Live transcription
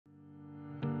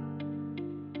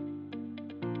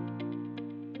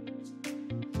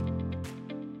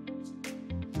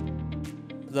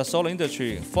the solar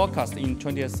industry forecast in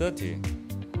 2030,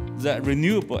 the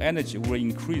renewable energy will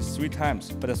increase 3 times,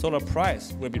 but the solar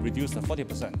price will be reduced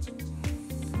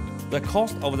 40%. The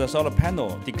cost of the solar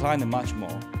panel declined much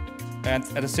more, and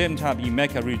at the same time in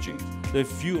Mecca region, the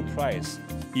fuel price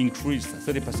increased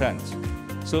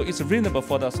 30%. So it's reasonable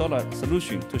for the solar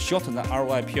solution to shorten the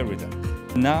ROI period.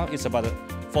 Now it's about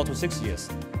 4 to 6 years,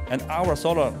 and our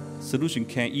solar solution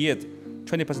can yield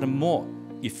 20% more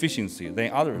efficiency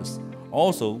than others.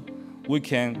 Also, we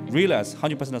can realize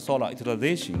 100% solar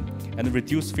utilization and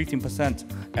reduce 15%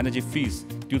 energy fees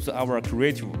due to our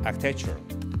creative architecture.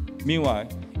 Meanwhile,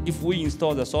 if we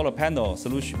install the solar panel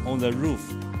solution on the roof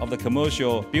of the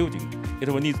commercial building, it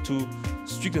will need to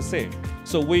strictly safe.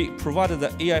 So we provided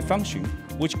the AI function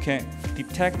which can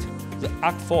detect the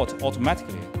arc fault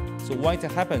automatically. So when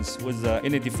it happens with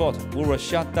any default, we will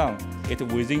shut down it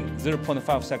within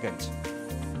 0.5 seconds.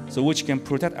 So which can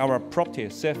protect our property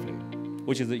safely,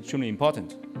 which is extremely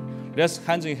important. Let's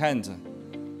hand in hand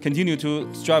continue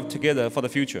to strive together for the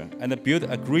future and build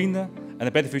a greener and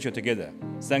a better future together.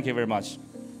 Thank you very much.